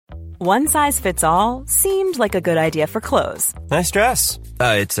One size fits all seemed like a good idea for clothes. Nice dress.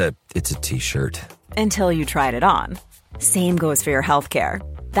 It's a t-shirt. Until you tried it on. Same goes for your healthcare.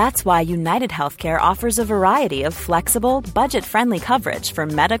 That's why United Healthcare offers a variety of flexible, budget-friendly coverage for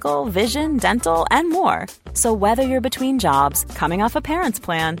medical, vision, dental, and more. So whether you're between jobs, coming off a parent's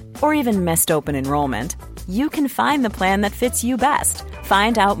plan, or even missed open enrollment, you can find the plan that fits you best.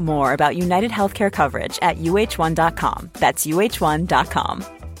 Find out more about United Healthcare coverage at uh1.com. That's uh1.com.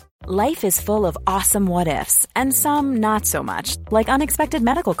 Life is full of awesome what-ifs, and some not so much, like unexpected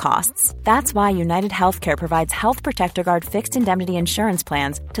medical costs. That's why United Healthcare provides Health Protector Guard fixed indemnity insurance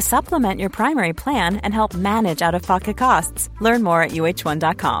plans to supplement your primary plan and help manage out-of-pocket costs. Learn more at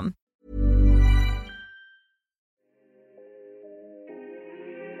uh1.com.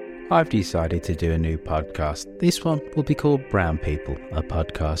 I've decided to do a new podcast. This one will be called Brown People, a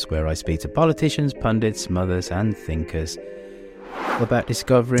podcast where I speak to politicians, pundits, mothers and thinkers about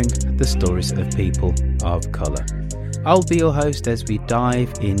discovering the stories of people of colour. I'll be your host as we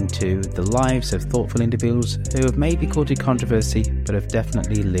dive into the lives of thoughtful individuals who have maybe courted controversy but have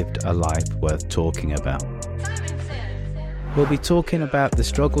definitely lived a life worth talking about. We'll be talking about the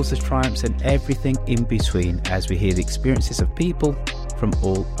struggles, the triumphs and everything in between as we hear the experiences of people from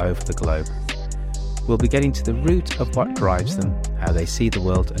all over the globe. We'll be getting to the root of what drives them, how they see the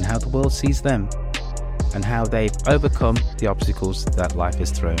world and how the world sees them, and how they've overcome the obstacles that life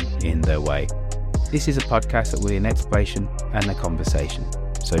has thrown in their way. This is a podcast that will be an exploration and a conversation.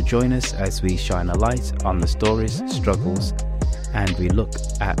 So join us as we shine a light on the stories, struggles, and we look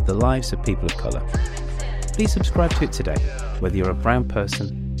at the lives of people of colour. Please subscribe to it today, whether you're a brown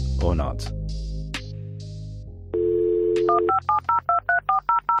person or not.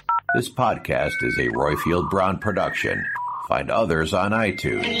 This podcast is a Royfield Brown production. Find others on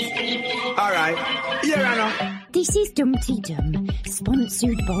iTunes. All right, Your Honor. This is Dumpty Dum,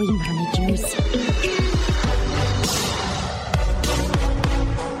 sponsored by managers.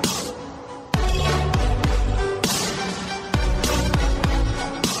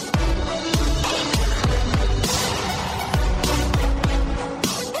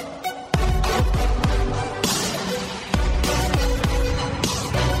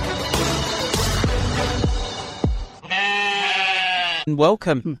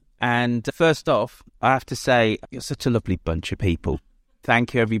 Welcome. And first off, I have to say, you're such a lovely bunch of people.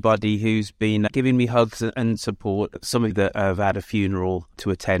 Thank you, everybody who's been giving me hugs and support. Some of that have had a funeral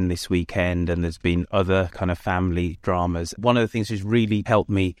to attend this weekend, and there's been other kind of family dramas. One of the things that's really helped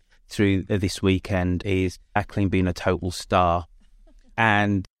me through this weekend is Jacqueline being a total star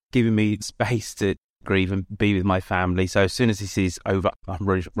and giving me space to grieve and be with my family. So as soon as this is over,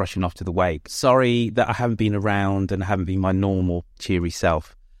 I'm rushing off to the wake. Sorry that I haven't been around and I haven't been my normal cheery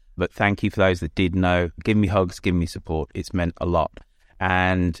self. But thank you for those that did know. Give me hugs, give me support. It's meant a lot.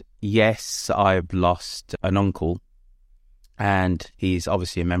 And yes, I've lost an uncle, and he's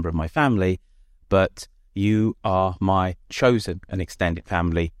obviously a member of my family, but you are my chosen and extended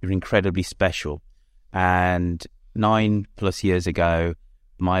family. You're incredibly special. And 9+ years ago,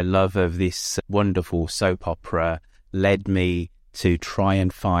 my love of this wonderful soap opera led me to try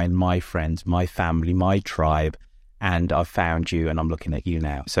and find my friends, my family, my tribe, and I've found you, and I'm looking at you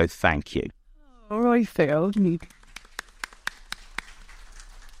now. So thank you. All right, Phil.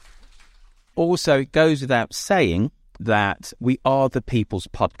 Also, it goes without saying that we are the People's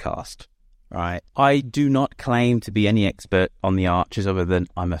Podcast, right? I do not claim to be any expert on the Archers other than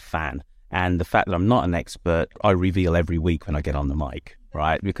I'm a fan. And the fact that I'm not an expert, I reveal every week when I get on the mic,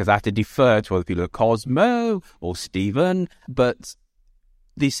 right? Because I have to defer to other people like Cosmo or Stephen. But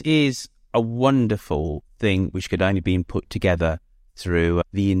this is a wonderful thing which could only be put together through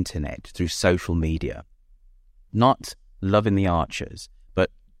the internet, through social media. Not loving the Archers, but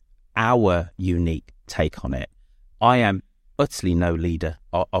our unique take on it. I am utterly no leader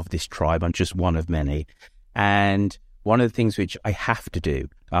of this tribe. I'm just one of many. And one of the things which I have to do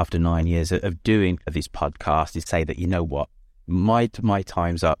after 9 years of doing this podcast is say that, you know what, my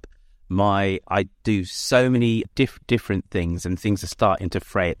time's up. I do so many different things, and things are starting to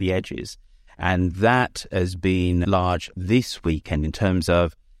fray at the edges. And that has been large this weekend in terms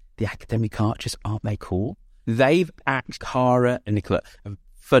of the academic Archers. Aren't they cool? They've Cara and Nicola have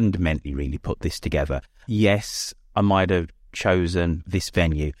fundamentally really put this together. Yes, I might have chosen this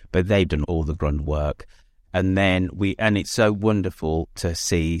venue, but they've done all the grunt work. And then and it's so wonderful to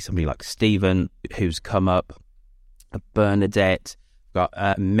see somebody like Stephen who's come up, Bernadette, we've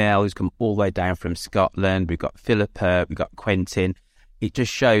got Mel who's come all the way down from Scotland, we've got Philippa, we've got Quentin. It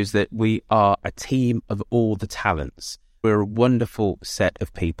just shows that we are a team of all the talents. We're a wonderful set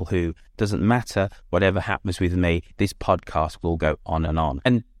of people who, doesn't matter whatever happens with me, this podcast will go on.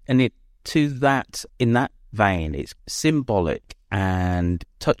 And And in that vein, it's symbolic and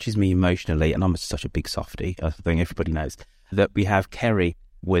touches me emotionally. And I'm such a big softie, I think everybody knows, that we have Kerry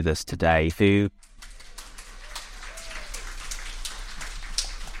with us today, who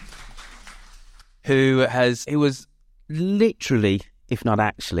was literally, if not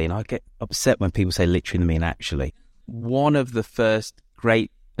actually, and I get upset when people say literally mean actually, one of the first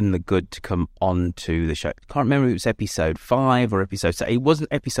great and the good to come on to the show. I can't remember if it was episode 5 or episode 7. It wasn't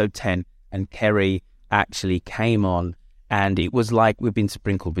episode 10, and Kerry actually came on, and it was like we've been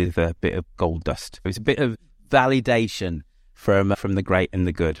sprinkled with a bit of gold dust. It was a bit of validation from the great and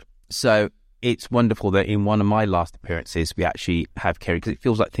the good. So it's wonderful that in one of my last appearances, we actually have Kerry, because it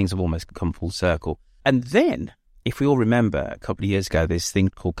feels like things have almost come full circle. And then, if we all remember, a couple of years ago, this thing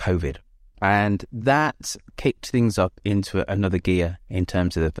called COVID. And that kicked things up into another gear in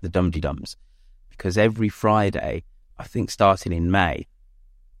terms of the dum-de-dums. Because every Friday, I think starting in May,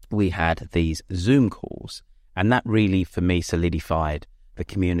 we had these Zoom calls. And that really, for me, solidified the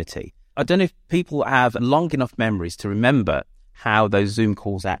community. I don't know if people have long enough memories to remember how those Zoom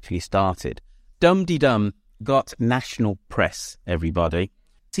calls actually started. Dum-de-dum got national press, everybody.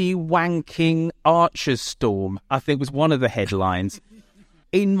 Wanking Archer's Storm, I think, was one of the headlines.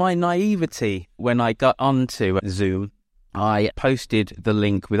 In my naivety, when I got onto Zoom, I posted the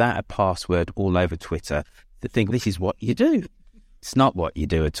link without a password all over Twitter to think this is what you do. It's not what you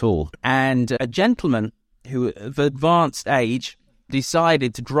do at all. And a gentleman who, of advanced age,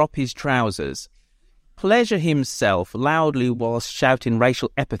 decided to drop his trousers, pleasure himself loudly whilst shouting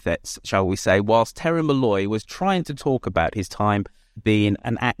racial epithets, shall we say, whilst Terry Malloy was trying to talk about his time being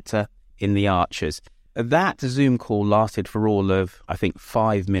an actor in The Archers. That Zoom call lasted for all of, I think,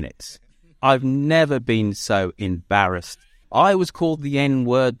 5 minutes. I've never been so embarrassed. I was called the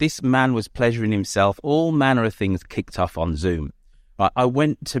N-word. This man was pleasuring himself. All manner of things kicked off on Zoom. I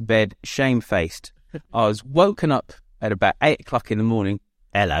went to bed shamefaced. I was woken up at about 8 o'clock in the morning.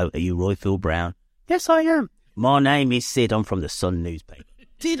 Hello, are you Royfield Brown? Yes, I am. My name is Sid. I'm from the Sun newspaper.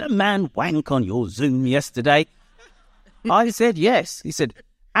 Did a man wank on your Zoom yesterday? I said yes. He said,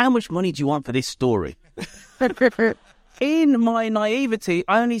 how much money do you want for this story? In my naivety,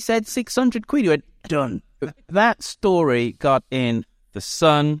 I only said 600 quid. He went, done. That story got in the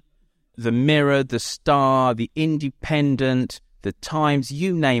Sun, the Mirror, the Star, the Independent, the Times,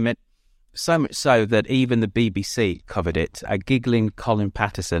 you name it. So much so that even the BBC covered it. A giggling Colin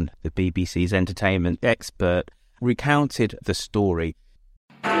Patterson, the BBC's entertainment expert, recounted the story.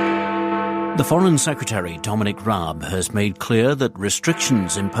 The Foreign Secretary, Dominic Raab, has made clear that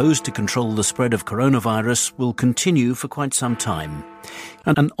restrictions imposed to control the spread of coronavirus will continue for quite some time.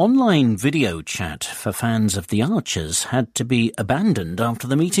 And an online video chat for fans of The Archers had to be abandoned after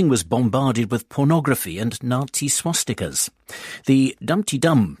the meeting was bombarded with pornography and Nazi swastikas. The Dumpty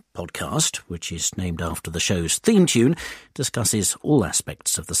Dum podcast, which is named after the show's theme tune, discusses all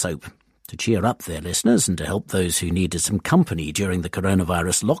aspects of the soap. To cheer up their listeners and to help those who needed some company during the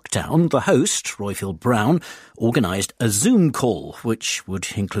coronavirus lockdown, the host, Royfield Brown, organised a Zoom call, which would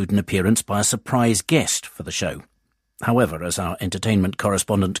include an appearance by a surprise guest for the show. However, as our entertainment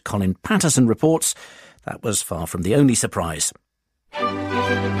correspondent Colin Patterson reports, that was far from the only surprise.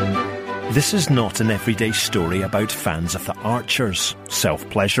 This is not an everyday story about fans of The Archers.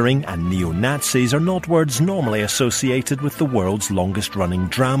 Self-pleasuring and neo-Nazis are not words normally associated with the world's longest-running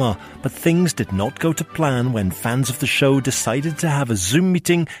drama, but things did not go to plan when fans of the show decided to have a Zoom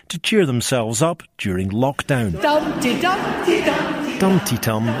meeting to cheer themselves up during lockdown. Dumpty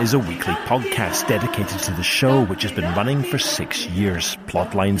Dum is a weekly podcast dedicated to the show, which has been running for 6 years.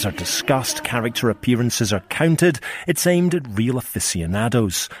 Plotlines are discussed, character appearances are counted. It's aimed at real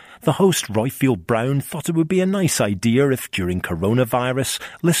aficionados. The host, Royfield Brown, thought it would be a nice idea if, during coronavirus,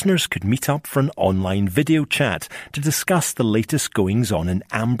 listeners could meet up for an online video chat to discuss the latest goings-on in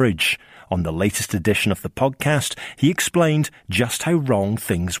Ambridge. On the latest edition of the podcast, he explained just how wrong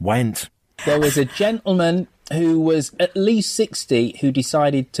things went. There was a gentleman who was at least 60 who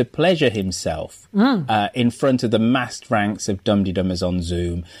decided to pleasure himself in front of the massed ranks of dum-de-dummers on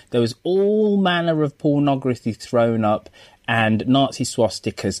Zoom. There was all manner of pornography thrown up and Nazi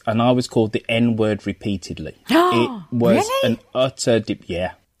swastikas, and I was called the N-word repeatedly. It was an utter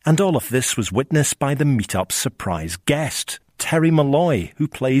yeah. And all of this was witnessed by the meetup's surprise guest, Terry Malloy, who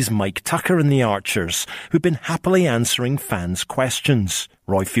plays Mike Tucker in The Archers, who'd been happily answering fans' questions.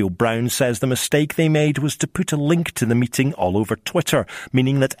 Royfield Brown says the mistake they made was to put a link to the meeting all over Twitter,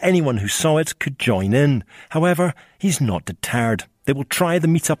 meaning that anyone who saw it could join in. However, he's not deterred. They will try the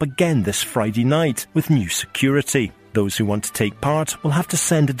meetup again this Friday night with new security. Those who want to take part will have to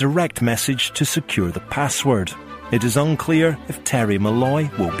send a direct message to secure the password. It is unclear if Terry Malloy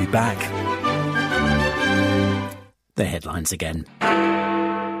will be back. The headlines again.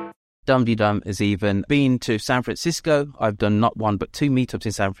 Dum has even been to San Francisco. I've done not one but two meetups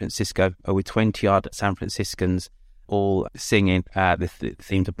in San Francisco with 20-odd San Franciscans all singing the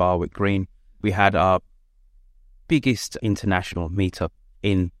theme to Barwick Green. We had our biggest international meetup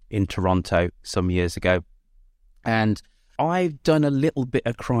in Toronto some years ago. And I've done a little bit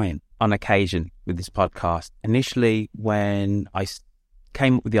of crying on occasion with this podcast. Initially, when I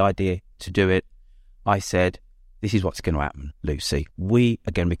came up with the idea to do it, I said, this is what's going to happen, Lucy. We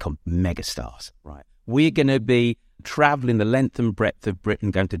are going to become megastars, right? We're going to be travelling the length and breadth of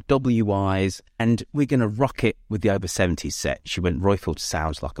Britain, going to WIs, and we're going to rock it with the over 70s set. She went, Royfield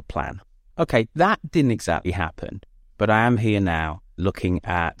sounds like a plan. Okay, that didn't exactly happen, but I am here now looking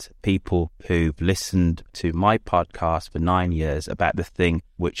at people who've listened to my podcast for 9 years about the thing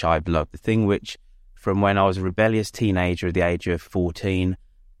which I've loved, the thing which from when I was a rebellious teenager at the age of 14,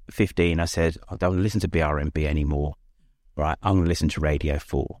 15, I said, I don't listen to BRMB anymore, right? I'm going to listen to Radio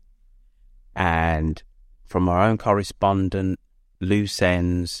 4. And from our own correspondent, Loose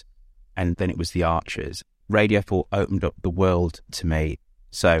Ends, and then it was the Archers, Radio 4 opened up the world to me.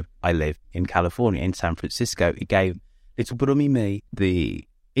 So I live in California, in San Francisco. It gave little brummy me the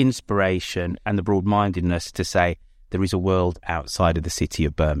inspiration and the broad-mindedness to say there is a world outside of the city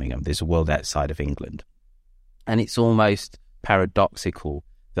of Birmingham. There's a world outside of England. And it's almost paradoxical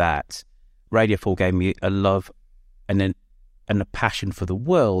that Radio 4 gave me a love and a passion for the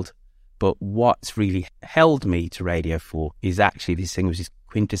world, but what's really held me to Radio 4 is actually this thing which is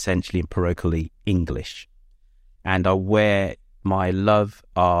quintessentially and parochially English. And I wear my love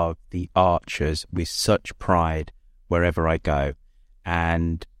of the Archers with such pride wherever I go.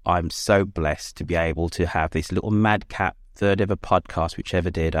 And I'm so blessed to be able to have this little madcap third ever podcast, which ever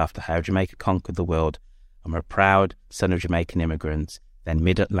did, after How Jamaica Conquered the World. I'm a proud son of Jamaican immigrants, then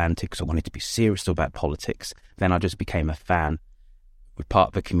Mid-Atlantic, because I wanted to be serious about politics. Then I just became a fan. We're part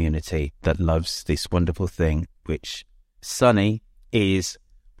of a community that loves this wonderful thing, which Sunny is,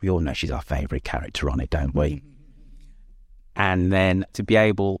 we all know she's our favourite character on it, don't we? And then to be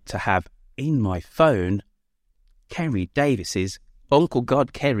able to have in my phone Kerry Davis's, Uncle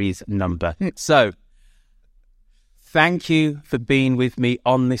God Kerry's number. So, thank you for being with me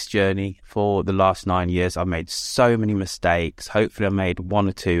on this journey for the last 9 years. I've made so many mistakes. Hopefully I made one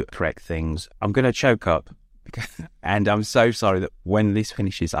or two correct things. I'm going to choke up. And I'm so sorry that when this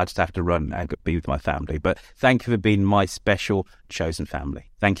finishes, I just have to run and be with my family. But thank you for being my special chosen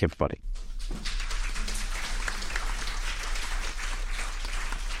family. Thank you, everybody.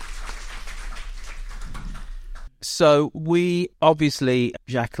 So we obviously,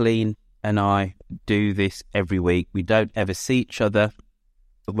 Jacqueline and I, do this every week. We don't ever see each other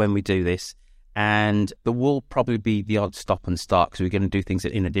when we do this. And there will probably be the odd stop and start because we're going to do things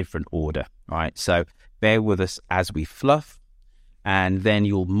in a different order, right? So bear with us as we fluff. And then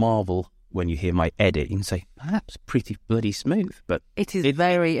you'll marvel when you hear my edit. You can say, that's pretty bloody smooth. But it is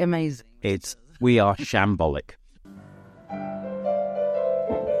very amazing. We are shambolic.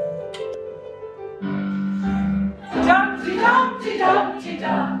 Dumpty dumpty dumpty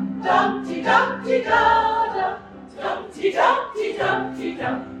dum, Dumpty dumpty da dum, Dumpty dumpty dumpty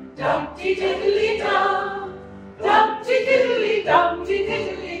dum, Dumpty diddly dum, Dumpty diddly dumpty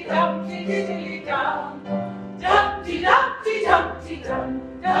diddly dumpty diddly dum, Dumpty dumpty dumpty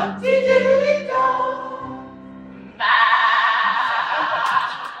dum, Dumpty diddly dum.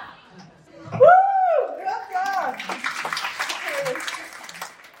 Woo!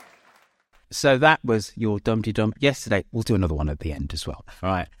 So that was your Dumpty Dum yesterday. We'll do another one at the end as well. All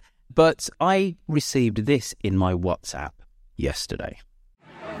right. But I received this in my WhatsApp yesterday.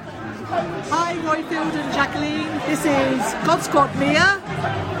 Hi, Royfield and Jacqueline. This is God Squad Mia.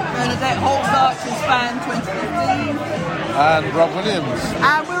 Bernadette Holt's Archers fan 2015. And Rob Williams.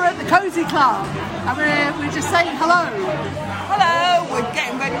 And we're at the Cozy Club. And we're just saying hello. Hello. We're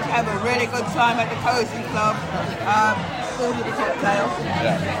getting ready to have a really good time at the Cozy Club. Order the cocktails.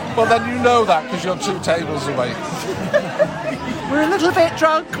 Yeah. Well, then you know that because you're 2 tables away. We're a little bit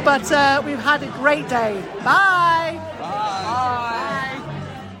drunk, but we've had a great day. Bye. Bye.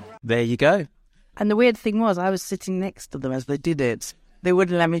 There you go. And the weird thing was, I was sitting next to them as they did it. They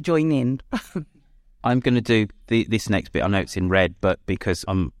wouldn't let me join in. I'm going to do this next bit. I know it's in red, but because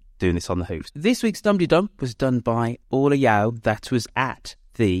I'm doing this on the hoof. This week's Dumpty Dum was done by all of you that was at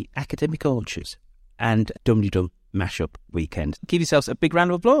the Academic Archers and Dumpty Dum Mashup Weekend. Give yourselves a big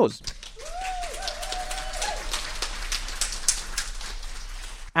round of applause.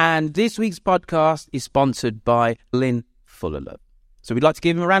 And this week's podcast is sponsored by Lynn Fullerlove. So we'd like to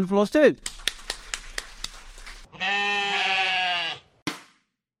give him a round of applause too.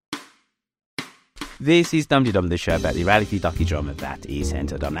 This is Dum Dum, the show about the reality docudrama that is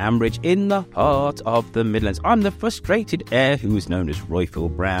centred on Ambridge in the heart of the Midlands. I'm the frustrated heir who is known as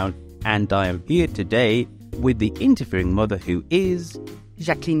Royfield Brown, and I am here today with the interfering mother who is...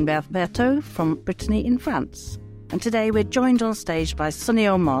 Jacqueline Berthaud from Brittany in France. And today we're joined on stage by Sonny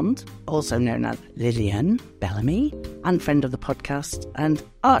Ormond, also known as Lillian Bellamy, and friend of the podcast, and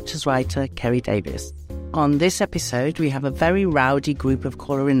Archers writer Kerry Davis. On this episode, we have a very rowdy group of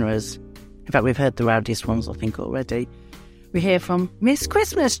caller-iners. In fact, we've heard the rowdiest ones, I think, already. We hear from Miss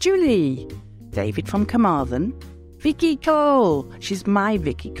Christmas, Julie, David from Carmarthen, Vicky Cole, she's my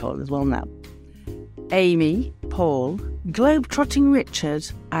Vicky Cole as well now, Amy, Paul, Globe-trotting Richard,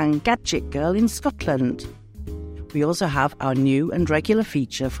 and Gadget Girl in Scotland. We also have our new and regular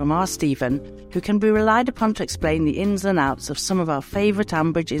feature from our Stephen, who can be relied upon to explain the ins and outs of some of our favourite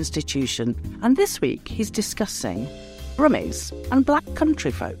Ambridge institution. And this week, he's discussing Brummies and Black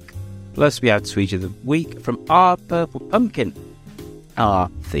Country Folk. Plus, we have Tweet of the Week from our Purple Pumpkin, our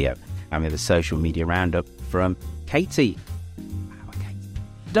Theo. And we have a social media roundup from Katie. Wow, Katie.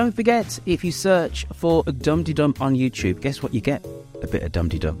 Don't forget, if you search for Dum Dum on YouTube, guess what you get? A bit of Dum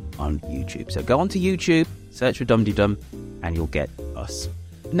Dum on YouTube. So go onto YouTube, search for Dum Dum, and you'll get us.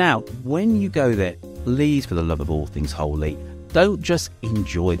 Now, when you go there, please, for the love of all things holy, don't just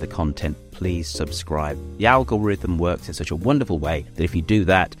enjoy the content, please subscribe. The algorithm works in such a wonderful way that if you do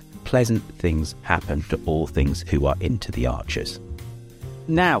that, pleasant things happen to all things who are into the Archers.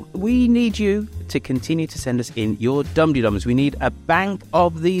 Now, we need you to continue to send us in your Dum-de-Dums. We need a bank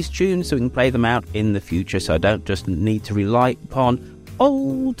of these tunes so we can play them out in the future, so I don't just need to rely upon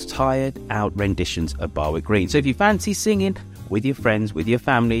old, tired-out renditions of Barwick Green. So if you fancy singing with your friends, with your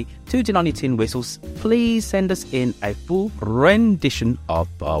family, tooting on your tin whistles, please send us in a full rendition of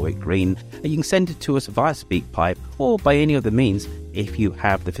Barwick Green. And you can send it to us via SpeakPipe or by any other means if you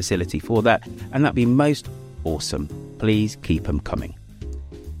have the facility for that, and that'd be most awesome. Please keep them coming.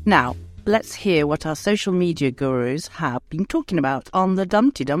 Now, let's hear what our social media gurus have been talking about on the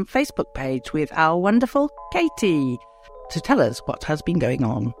Dum-Dum Facebook page with our wonderful Katie to tell us what has been going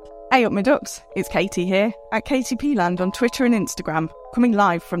on. Hey up my ducks, it's Katie here, at Katie Pealand on Twitter and Instagram, coming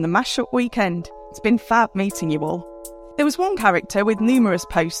live from the Mashup weekend. It's been fab meeting you all. There was one character with numerous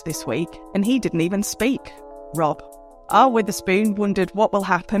posts this week, and he didn't even speak. Rob. R. Witherspoon wondered what will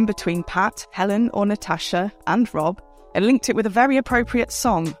happen between Pat, Helen or Natasha and Rob, and linked it with a very appropriate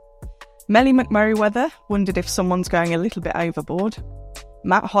song. Melly McMurrayweather wondered if someone's going a little bit overboard.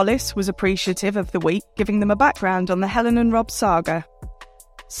 Matt Hollis was appreciative of the week, giving them a background on the Helen and Rob saga.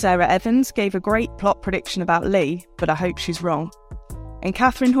 Sarah Evans gave a great plot prediction about Lee, but I hope she's wrong. And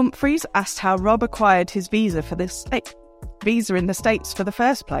Catherine Humphreys asked how Rob acquired his visa in the States for the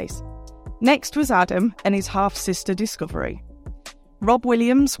first place. Next was Adam and his half-sister Discovery. Rob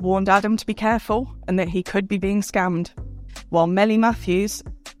Williams warned Adam to be careful and that he could be being scammed, while Melanie Matthews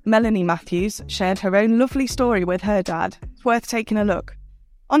shared her own lovely story with her dad. It's worth taking a look.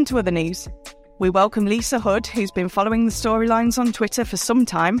 On to other news. We welcome Lisa Hood, who's been following the storylines on Twitter for some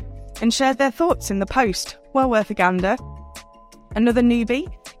time, and shared their thoughts in the post. Well worth a gander. Another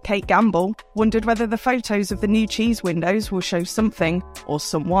newbie, Kate Gamble, wondered whether the photos of the new cheese windows will show something, or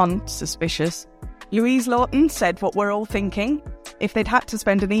someone, suspicious. Louise Lawton said what we're all thinking. If they'd had to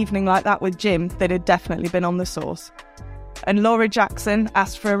spend an evening like that with Jim, they'd have definitely been on the sauce. And Laura Jackson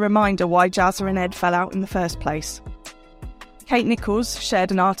asked for a reminder why Jazza and Ed fell out in the first place. Kate Nichols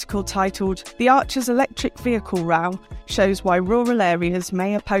shared an article titled "The Archers' Electric Vehicle Row Shows Why Rural Areas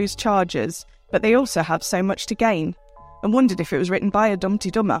May Oppose Chargers, but They Also Have So Much to Gain," and wondered if it was written by a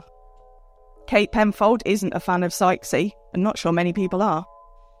Dum-Dummer. Kate Penfold isn't a fan of Sykesy, and not sure many people are.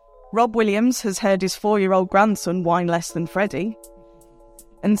 Rob Williams has heard his 4-year-old grandson whine less than Freddie.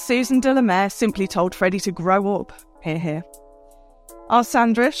 And Susan de la Mare simply told Freddie to grow up. Hear, hear. Our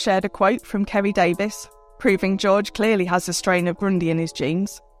Sandra shared a quote from Kerry Davis, proving George clearly has a strain of Grundy in his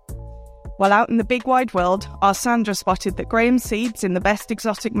genes. While out in the big wide world, our Sandra spotted that Graham Seed's in the best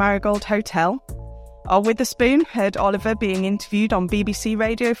exotic Marigold Hotel. Our Witherspoon heard Oliver being interviewed on BBC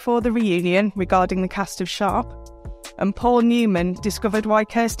Radio 4 The Reunion regarding the cast of Sharp. And Paul Newman discovered why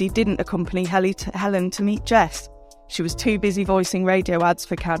Kirsty didn't accompany Helen to meet Jess. She was too busy voicing radio ads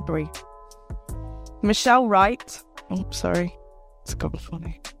for Cadbury. Michelle Wright... Oh, sorry. It's got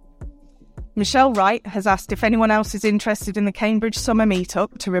funny. Michelle Wright has asked if anyone else is interested in the Cambridge Summer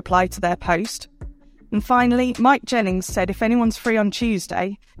Meetup to reply to their post. And finally, Mike Jennings said if anyone's free on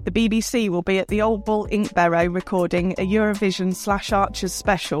Tuesday, the BBC will be at the Old Bull Inkbarrow recording a Eurovision/Archers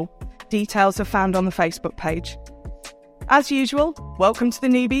special. Details are found on the Facebook page. As usual, welcome to the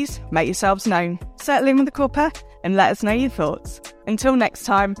newbies, make yourselves known, settle in with a cuppa and let us know your thoughts. Until next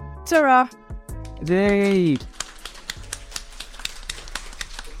time, ta-ra! Yay!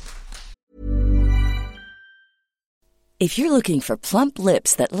 If you're looking for plump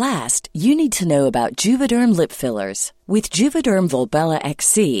lips that last, you need to know about Juvederm lip fillers. With Juvederm Volbella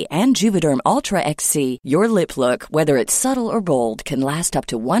XC and Juvederm Ultra XC, your lip look, whether it's subtle or bold, can last up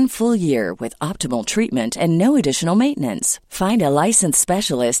to 1 full year with optimal treatment and no additional maintenance. Find a licensed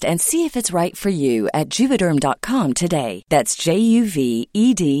specialist and see if it's right for you at Juvederm.com today. That's JUVEDERM.com.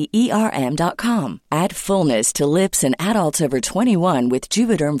 Add fullness to lips in adults over 21 with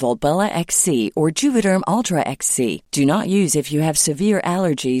Juvederm Volbella XC or Juvederm Ultra XC. Do not use if you have severe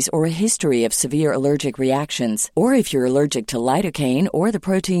allergies or a history of severe allergic reactions, or if you're allergic to lidocaine or the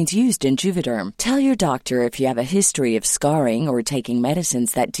proteins used in Juvederm. Tell your doctor if you have a history of scarring or taking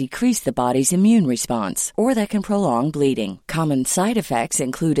medicines that decrease the body's immune response or that can prolong bleeding. Common side effects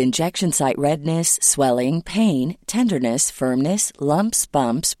include injection site redness, swelling, pain, tenderness, firmness, lumps,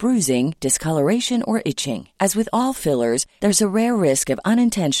 bumps, bruising, discoloration, or itching. As with all fillers, there's a rare risk of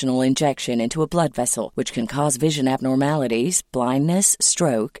unintentional injection into a blood vessel, which can cause vision abnormalities, blindness,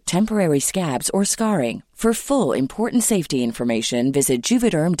 stroke, temporary scabs, or scarring. For full, important safety information, visit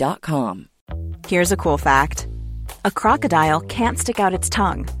Juvederm.com. Here's a cool fact. A crocodile can't stick out its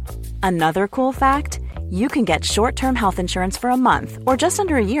tongue. Another cool fact, you can get short-term health insurance for a month or just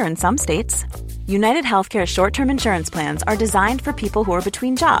under a year in some states. United Healthcare short-term insurance plans are designed for people who are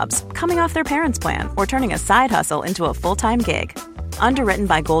between jobs, coming off their parents' plan, or turning a side hustle into a full-time gig. Underwritten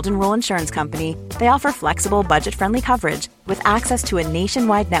by Golden Rule Insurance Company, they offer flexible, budget-friendly coverage with access to a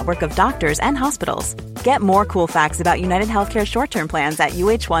nationwide network of doctors and hospitals. Get more cool facts about United Healthcare short-term plans at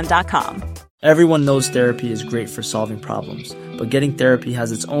uh1.com. Everyone knows therapy is great for solving problems, but getting therapy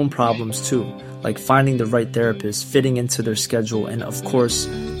has its own problems too, like finding the right therapist, fitting into their schedule, and of course,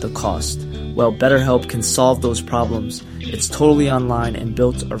 the cost. Well, BetterHelp can solve those problems. It's totally online and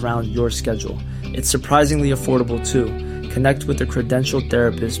built around your schedule. It's surprisingly affordable too. Connect with a credentialed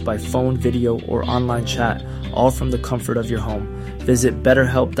therapist by phone, video, or online chat, all from the comfort of your home. Visit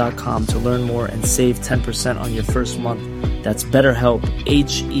BetterHelp.com to learn more and save 10% on your first month. That's BetterHelp,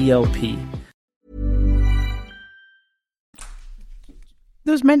 H-E-L-P.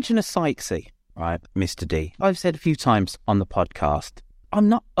 There was mention of Sykesy, right, Mr. D. I've said a few times on the podcast, I'm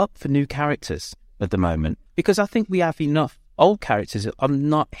not up for new characters at the moment because I think we have enough old characters that I'm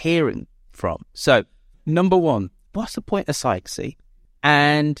not hearing from. So, number one, what's the point of Sykesy?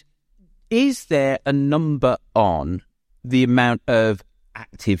 And is there a number on the amount of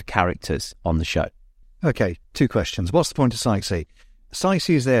active characters on the show? Okay, 2 questions. What's the point of Sykesy?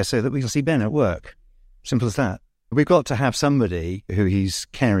 Sykesy is there so that we can see Ben at work. Simple as that. We've got to have somebody who he's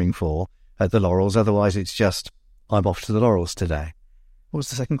caring for at the Laurels, otherwise it's just, I'm off to the Laurels today. What was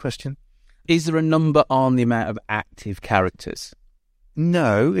the second question? Is there a number on the amount of active characters?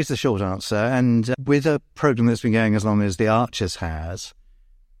 No, is the short answer. And with a programme that's been going as long as The Archers has,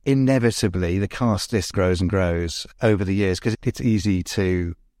 inevitably the cast list grows and grows over the years because it's easy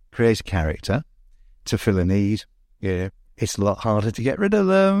to create a character, to fill a need. Yeah, it's a lot harder to get rid of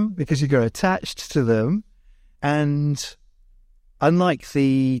them because you grow attached to them. And unlike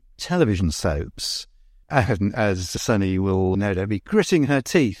the television soaps, and as Sunny will no doubt be gritting her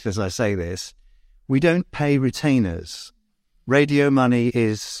teeth as I say this, we don't pay retainers. Radio money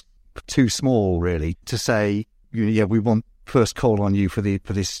is too small, really, to say, yeah, we want first call on you for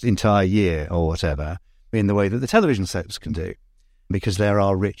this entire year or whatever, in the way that the television soaps can do, because there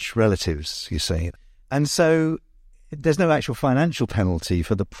are rich relatives, you see. And so there's no actual financial penalty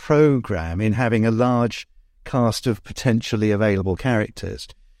for the programme in having a large cast of potentially available characters.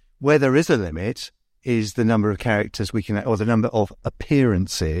 Where there is a limit is the number of characters we can, or the number of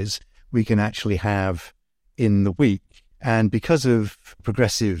appearances we can actually have in the week. And because of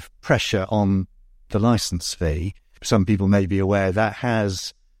progressive pressure on the licence fee, some people may be aware that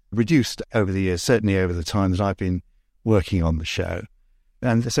has reduced over the years, certainly over the time that I've been working on the show.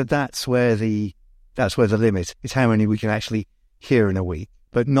 And so that's where the limit is, how many we can actually hear in a week,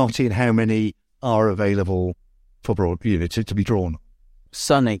 but not in how many are available for to be drawn.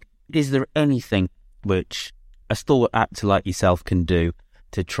 Sonny, is there anything which a stalwart actor like yourself can do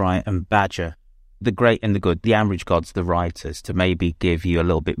to try and badger the great and the good, the average gods, the writers, to maybe give you a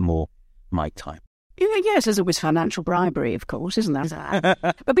little bit more mic time? Yes, there's always financial bribery, of course, isn't there?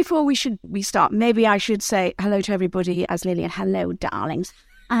 But before we start, maybe I should say hello to everybody as Lillian. Hello, darlings.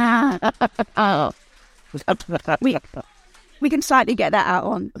 We can slightly get that out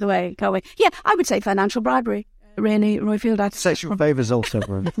on the way, can't we? Yeah, I would say financial bribery. Really, Royfield. Sexual favours also.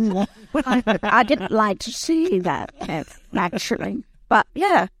 I didn't like to see that, actually. But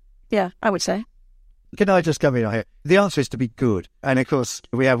yeah, I would say. Can I just come in here? The answer is to be good. And of course,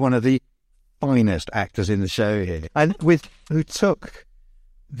 we have one of the finest actors in the show here, and who took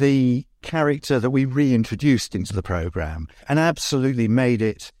the character that we reintroduced into the programme and absolutely made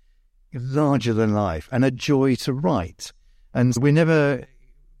it larger than life and a joy to write. And there's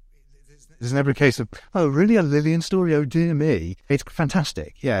never a case of, oh, really, a Lillian story? Oh, dear me. It's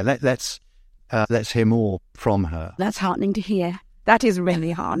fantastic. Yeah, let's hear more from her. That's heartening to hear. That is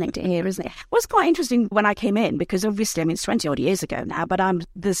really heartening to hear, isn't it? Well, it's quite interesting when I came in, because obviously, I mean, it's 20-odd years ago now, but I'm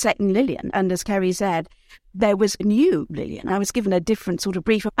the second Lillian. And as Kerry said, there was a new Lillian. I was given a different sort of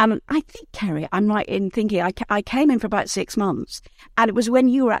brief. And I think, Kerry, I'm right in thinking I came in for about 6 months, and it was when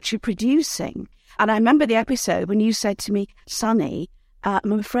you were actually producing. And I remember the episode when you said to me, Sonny,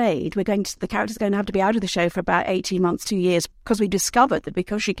 I'm afraid the character's going to have to be out of the show for about 18 months, 2 years, because we discovered that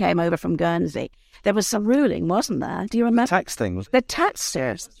because she came over from Guernsey, there was some ruling, wasn't there? Do you remember? The tax thing. The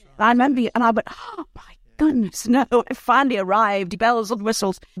taxers. I remember, and I went, oh my goodness, no, I finally arrived, bells and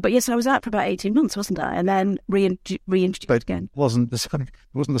whistles. But yes, I was out for about 18 months, wasn't I? And then reintroduced again. Wasn't the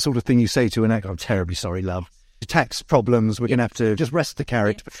sort of thing you say to an actor, I'm terribly sorry, love. Tax problems, we're going to have to just rest the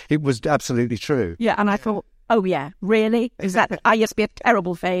character. Yeah. It was absolutely true. Yeah, and I thought, oh, yeah, really? Is that... I used to be a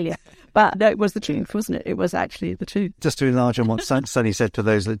terrible failure. But no, it was the truth, wasn't it? It was actually the truth. Just to enlarge on what Sonny said for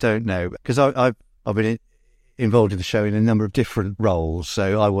those that don't know, because I've been involved in the show in a number of different roles.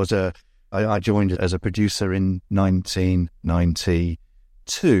 So I joined as a producer in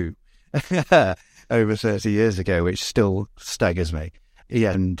 1992, over 30 years ago, which still staggers me.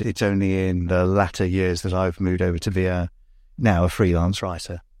 Yeah, and it's only in the latter years that I've moved over to be now a freelance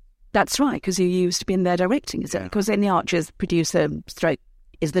writer. That's right, because you used to be in there directing, is it? Because in The Archers, producer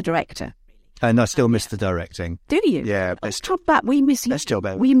is the director. And I still miss the directing. Do you? Yeah. Let's talk back. We miss you. Let's talk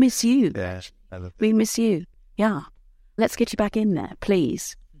about. We miss you. Yeah. We miss you. Yeah. Let's get you back in there,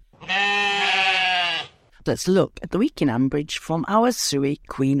 please. Let's look at the week in Ambridge from our Suey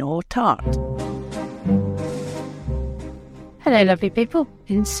Queen or Tart. Hello, lovely people.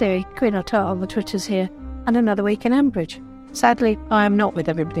 In Suey, Queen or Tart on the Twitters here, and another week in Ambridge. Sadly, I am not with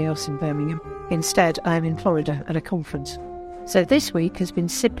everybody else in Birmingham. Instead, I am in Florida at a conference. So this week has been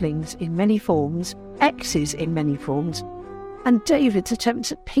siblings in many forms, exes in many forms, and David's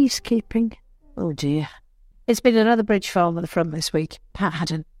attempts at peacekeeping. Oh dear. It's been another bridge farm at the front this week. Pat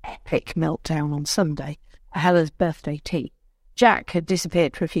had an epic meltdown on Sunday at Helen's birthday tea. Jack had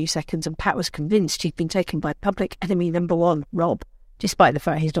disappeared for a few seconds and Pat was convinced he'd been taken by public enemy number 1, Rob, despite the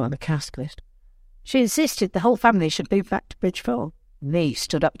fact he's not on the cast list. She insisted the whole family should move back to Bridge Farm. Lee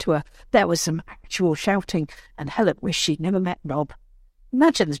stood up to her. There was some actual shouting, and Helen wished she'd never met Rob.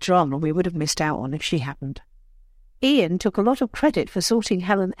 Imagine the drama we would have missed out on if she hadn't. Ian took a lot of credit for sorting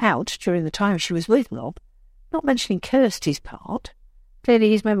Helen out during the time she was with Rob, not mentioning Kirsty's part.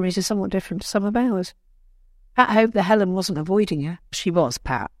 Clearly his memories are somewhat different to some of ours. Pat hoped that Helen wasn't avoiding her. She was,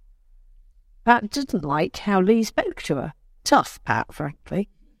 Pat. Pat didn't like how Lee spoke to her. Tough, Pat, frankly.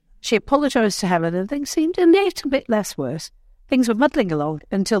 She apologised to Helen and things seemed a little bit less worse. Things were muddling along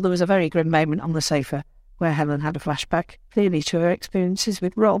until there was a very grim moment on the sofa where Helen had a flashback, clearly to her experiences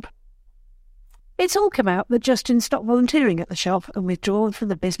with Rob. It's all come out that Justin stopped volunteering at the shop and withdrawn from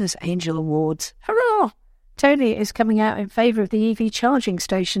the Business Angel Awards. Hurrah! Tony is coming out in favour of the EV charging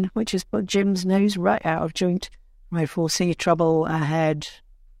station, which has put Jim's nose right out of joint. I foresee trouble ahead.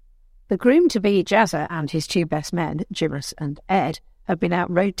 The groom-to-be Jazza and his 2 best men, Jimus and Ed, have been out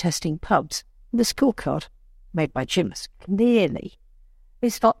road testing pubs. The scorecard, made by Jimus, clearly.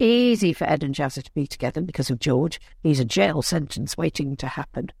 It's not easy for Ed and Jazza to be together because of George. He's a jail sentence waiting to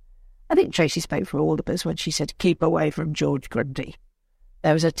happen. I think Tracy spoke for all of us when she said, keep away from George Grundy.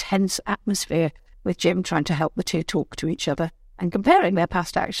 There was a tense atmosphere with Jim trying to help the two talk to each other and comparing their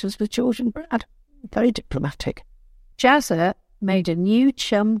past actions with George and Brad. Very diplomatic. Jazza made a new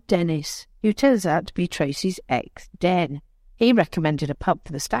chum, Dennis, who turns out to be Tracy's ex, Den. He recommended a pub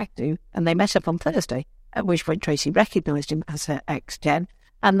for the stag do, and they met up on Thursday, at which point Tracy recognised him as her ex, Den,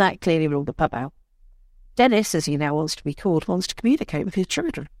 and that clearly ruled the pub out. Dennis, as he now wants to be called, wants to communicate with his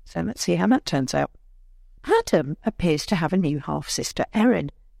children, so let's see how that turns out. Adam appears to have a new half-sister,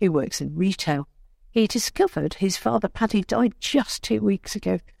 Erin, who works in retail. He discovered his father, Paddy, died just 2 weeks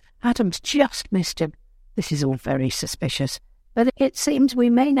ago. Adam's just missed him. This is all very suspicious, but it seems we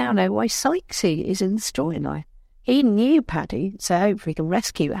may now know why Sykesy is in the storyline. He knew Paddy, so hopefully he can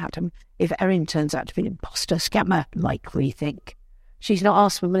rescue Adam if Erin turns out to be an imposter scammer, like we think. She's not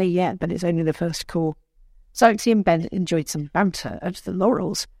asked for money yet, but it's only the first call. Sykesy and Ben enjoyed some banter at the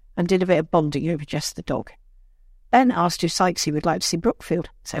Laurels and did a bit of bonding over Jess the dog. Ben asked if Sykesy would like to see Brookfield,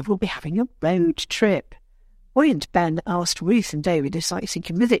 so we'll be having a road trip. Buoyant Ben asked Ruth and David if Sykesy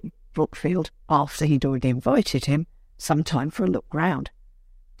can visit Brookfield after he'd already invited him sometime for a look round.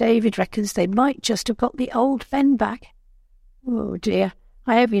 David reckons they might just have got the old fen back. Oh dear,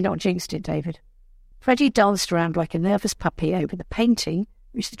 I hope you're not jinxed it, David. Freddie danced around like a nervous puppy over the painting,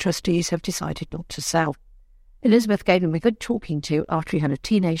 which the trustees have decided not to sell. Elizabeth gave him a good talking to after he had a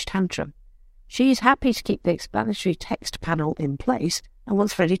teenage tantrum. She is happy to keep the explanatory text panel in place and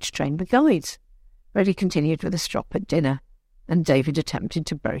wants Freddie to train the guides. Freddie continued with a strop at dinner, and David attempted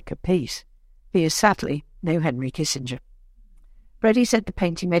to broker peace. He is sadly no Henry Kissinger. Freddie said the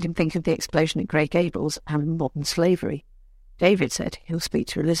painting made him think of the explosion at Grey Gables and modern slavery. David said he'll speak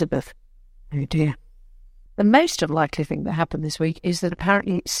to Elizabeth. Oh dear. The most unlikely thing that happened this week is that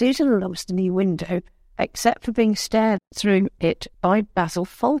apparently Susan loves the new window, except for being stared through it by Basil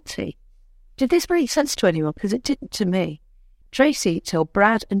Fawlty. Did this make sense to anyone? Because it didn't to me. Tracy told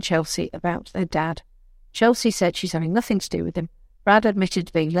Brad and Chelsea about their dad. Chelsea said she's having nothing to do with him. Brad admitted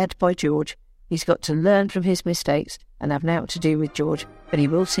to being led by George. He's got to learn from his mistakes and have now to do with George, but he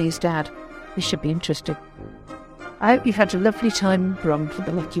will see his dad. This should be interesting. I hope you've had a lovely time in Brum for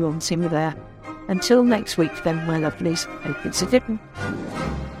the lucky ones who were there. Until next week then, my lovelies, hope it's a different.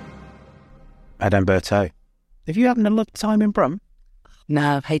 Adamberto, have you having a lovely time in Brum?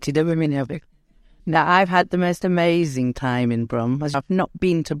 No, I've hated every minute of it. No, I've had the most amazing time in Brum. I've not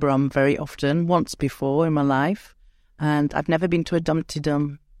been to Brum very often, once before in my life, and I've never been to a Dumpty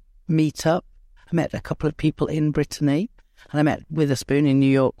Dum meet-up. I met a couple of people in Brittany, and I met Witherspoon in New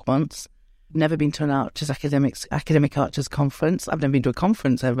York once. Never been to an academic Archers conference. I've never been to a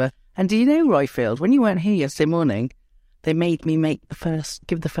conference ever. And do you know, Royfield, when you weren't here yesterday morning, they made me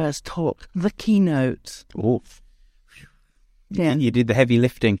give the first talk, the keynote. Oh, yeah, you did the heavy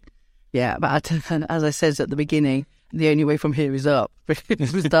lifting. Yeah, but as I said at the beginning, the only way from here is up. We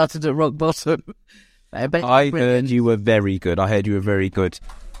started at rock bottom. I heard you were very good.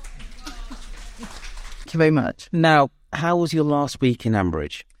 Thank you very much. Now, how was your last week in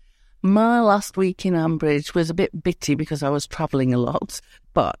Ambridge? My last week in Ambridge was a bit bitty because I was travelling a lot.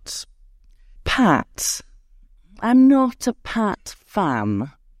 But Pat, I'm not a Pat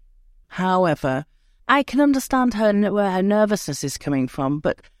fan. However, I can understand where her nervousness is coming from,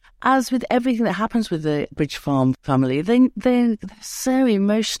 but as with everything that happens with the Bridge Farm family, they're so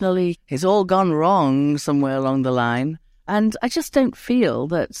emotionally, it's all gone wrong somewhere along the line. And I just don't feel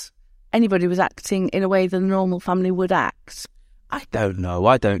that anybody was acting in a way that a normal family would act. I don't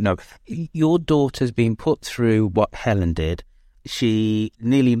know. Your daughter's been put through what Helen did. She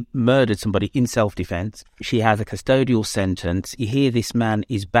nearly murdered somebody in self-defence. She has a custodial sentence. You hear this man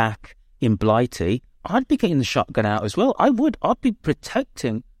is back in Blighty. I'd be getting the shotgun out as well. I would. I'd be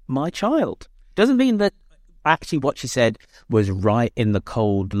protecting my child. Doesn't mean that actually what she said was right in the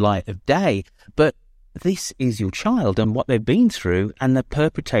cold light of day, but this is your child and what they've been through, and the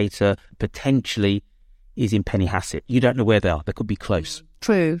perpetrator potentially is in Pennyhassett. You don't know where they are. They could be close.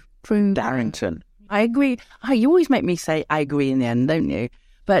 True. Darrington. I agree. You always make me say I agree in the end, don't you?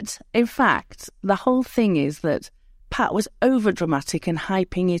 But in fact, the whole thing is that Pat was over-dramatic and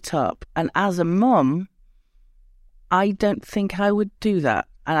hyping it up. And as a mum, I don't think I would do that.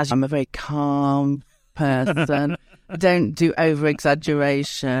 And as I'm a very calm person, don't do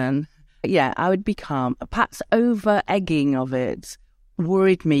over-exaggeration. Yeah, I would be calm. Pat's over-egging of it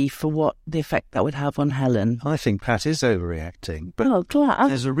worried me for what the effect that would have on Helen. I think Pat is overreacting, but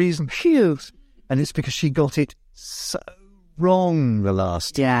there's a reason. Phew. And it's because she got it so wrong the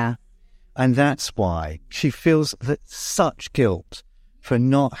last time. Yeah. And that's why she feels that such guilt for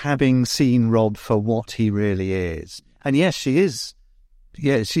not having seen Rob for what he really is. And yes, she is.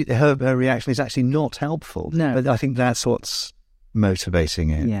 Yeah, her reaction is actually not helpful. No. But I think that's what's motivating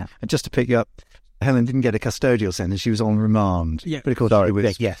it. Yeah. And just to pick you up, Helen didn't get a custodial sentence. She was on remand. Yeah. But of course,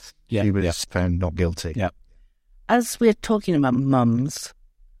 she was found not guilty. Yeah. As we're talking about mums,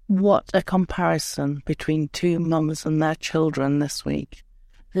 what a comparison between two mums and their children this week.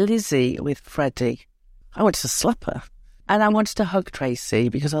 Lizzie with Freddie. I wanted to slap her. And I wanted to hug Tracy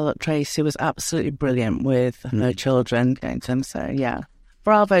because I thought Tracy was absolutely brilliant with her children going to them. So, yeah.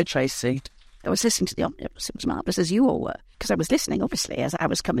 Bravo, Tracy. I was listening to the omnibus. It was marvellous, as you all were, because I was listening, obviously, as I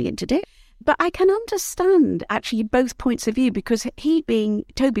was coming in today. But I can understand, actually, both points of view, because Toby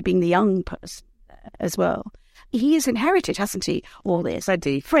being the young person as well, he has inherited, hasn't he, all this?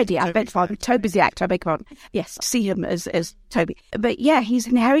 Freddie, I beg your pardon. Toby's the actor, I beg your pardon. Yes, see him as Toby. But yeah, he's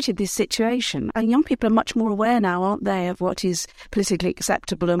inherited this situation. And young people are much more aware now, aren't they, of what is politically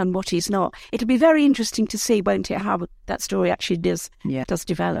acceptable and what is not. It'll be very interesting to see, won't it, how that story actually does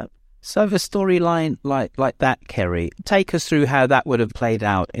develop. So the storyline like that, Kerry, take us through how that would have played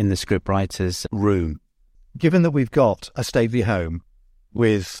out in the scriptwriter's room. Given that we've got a stately home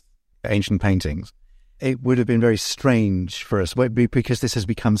with ancient paintings, it would have been very strange for us because this has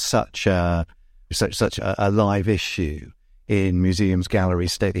become such a live issue in museums,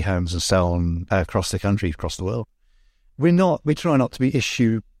 galleries, stately homes and so on across the country, across the world. We try not to be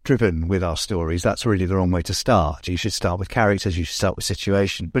issue-driven with our stories. That's really the wrong way to start. You should start with characters, you should start with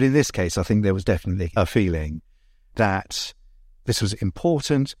situation. But in this case, I think there was definitely a feeling that this was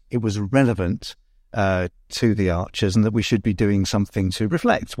important, it was relevant to the Archers, and that we should be doing something to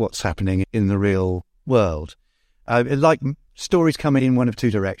reflect what's happening in the real world. Like stories come in one of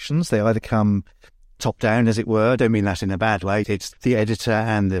two directions. They either come top down, as it were. I don't mean that in a bad way. It's the editor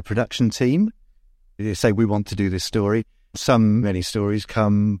and the production team. They say, we want to do this story. Many stories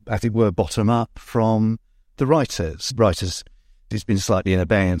come, as it were, bottom up from the writers. It's been slightly in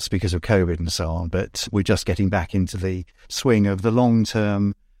abeyance because of COVID and so on, but we're just getting back into the swing of the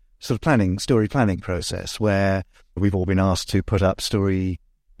long-term sort of story planning process, where we've all been asked to put up storyline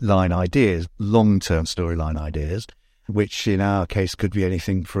ideas, long-term storyline ideas, which in our case could be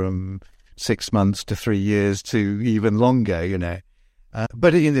anything from 6 months to 3 years to even longer,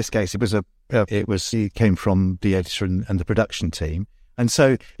 But in this case, it came from the editor and the production team. And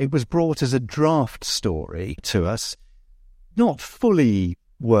so it was brought as a draft story to us, not fully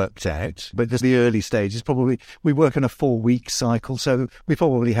worked out, but there's the early stages. Probably we work on a 4-week cycle, so we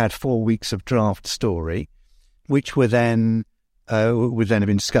probably had 4 weeks of draft story, which would then have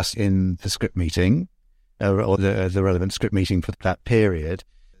been discussed in the script meeting, or the relevant script meeting for that period.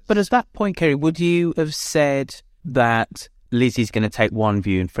 But at that point, Kerry, would you have said that Lizzie's going to take one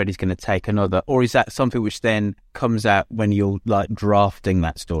view and Freddie's going to take another, or is that something which then comes out when you're drafting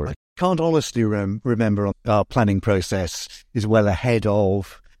that story? I can't honestly remember. Our planning process is well ahead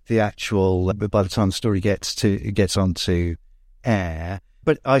of the actual, by the time the story gets onto air.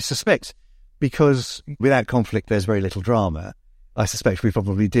 But I suspect, because without conflict there's very little drama, I suspect we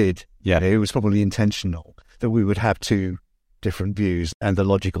probably did. Yeah, it was probably intentional that we would have two different views, and the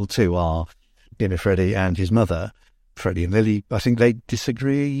logical two are Freddie and his mother. Freddie and Lily, I think they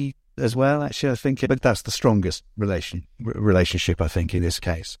disagree as well, actually, I think. But that's the strongest relationship, I think, in this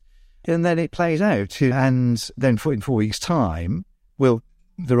case. And then it plays out. And then in 4 weeks' time, the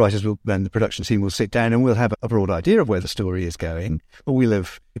writers and the production team will sit down and we'll have a broad idea of where the story is going.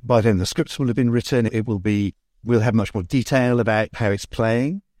 But by then the scripts will have been written. We'll have much more detail about how it's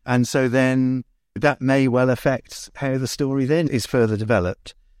playing. And so then that may well affect how the story then is further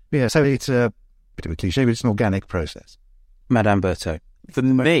developed. Yeah, so it's a bit of a cliche, but it's an organic process. Madame Berthaud, for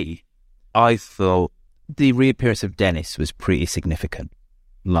me, I thought the reappearance of Dennis was pretty significant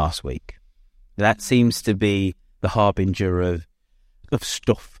last week. That seems to be the harbinger of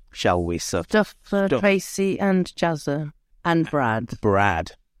stuff, shall we say? Stuff for Tracy and Jazza and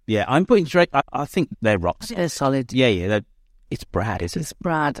Brad. Yeah, I'm putting straight. I think they're rocks. They're solid. Yeah. It's Brad, isn't it? It's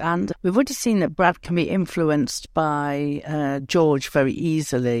Brad. And we've already seen that Brad can be influenced by George very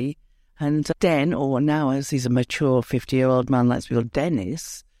easily. And Den, or now as he's a mature 50-year-old man, let's be called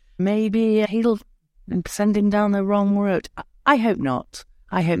Dennis, maybe he'll send him down the wrong road. I hope not.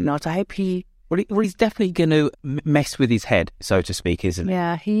 I hope he... Well, he's definitely going to mess with his head, so to speak, isn't he?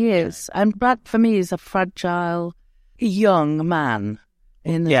 Yeah, he is. And Brad, for me, is a fragile young man.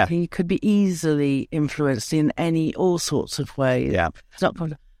 He could be easily influenced in all sorts of ways. Yeah. It's not.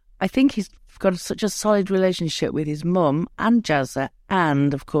 I think he's got such a solid relationship with his mum and Jazza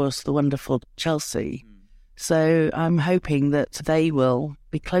and, of course, the wonderful Chelsea. So I'm hoping that they will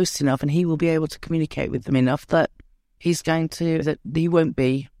be close enough and he will be able to communicate with them enough that that he won't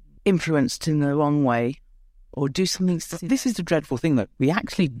be influenced in the wrong way or do something. This is the dreadful thing, that we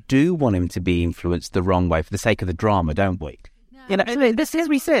actually do want him to be influenced the wrong way for the sake of the drama, don't we? This is,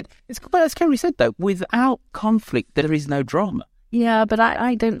 we said, as Kerry said, though, without conflict, there is no drama. Yeah, but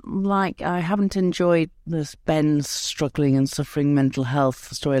I haven't enjoyed this Ben's struggling and suffering mental health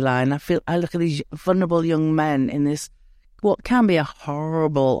storyline. I look at these vulnerable young men in this, what can be a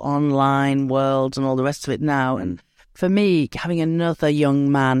horrible online world and all the rest of it now. And for me, having another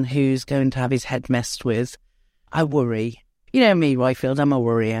young man who's going to have his head messed with, I worry. You know me, Royfield, I'm a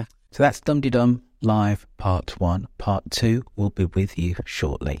worrier. So that's Dum De Dum Live Part 1. Part 2 will be with you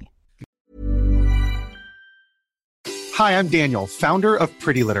shortly. Hi, I'm Daniel, founder of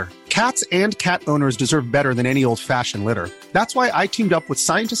Pretty Litter. Cats and cat owners deserve better than any old-fashioned litter. That's why I teamed up with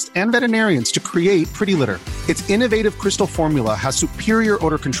scientists and veterinarians to create Pretty Litter. Its innovative crystal formula has superior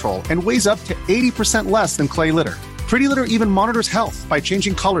odor control and weighs up to 80% less than clay litter. Pretty Litter even monitors health by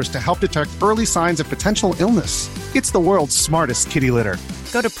changing colors to help detect early signs of potential illness. It's the world's smartest kitty litter.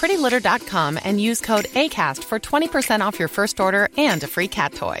 Go to prettylitter.com and use code ACAST for 20% off your first order and a free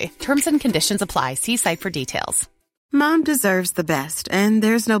cat toy. Terms and conditions apply. See site for details. Mom deserves the best, and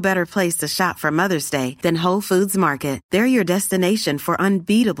there's no better place to shop for Mother's Day than Whole Foods Market. They're your destination for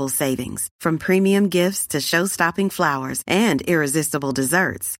unbeatable savings, from premium gifts to show-stopping flowers and irresistible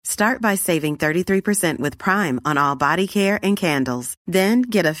desserts. Start by saving 33% with Prime on all body care and candles. Then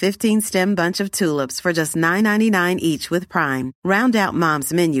get a 15-stem bunch of tulips for just $9.99 each with Prime. Round out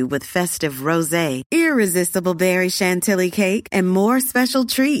Mom's menu with festive rosé, irresistible berry chantilly cake, and more special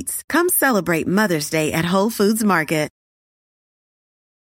treats. Come celebrate Mother's Day at Whole Foods Market.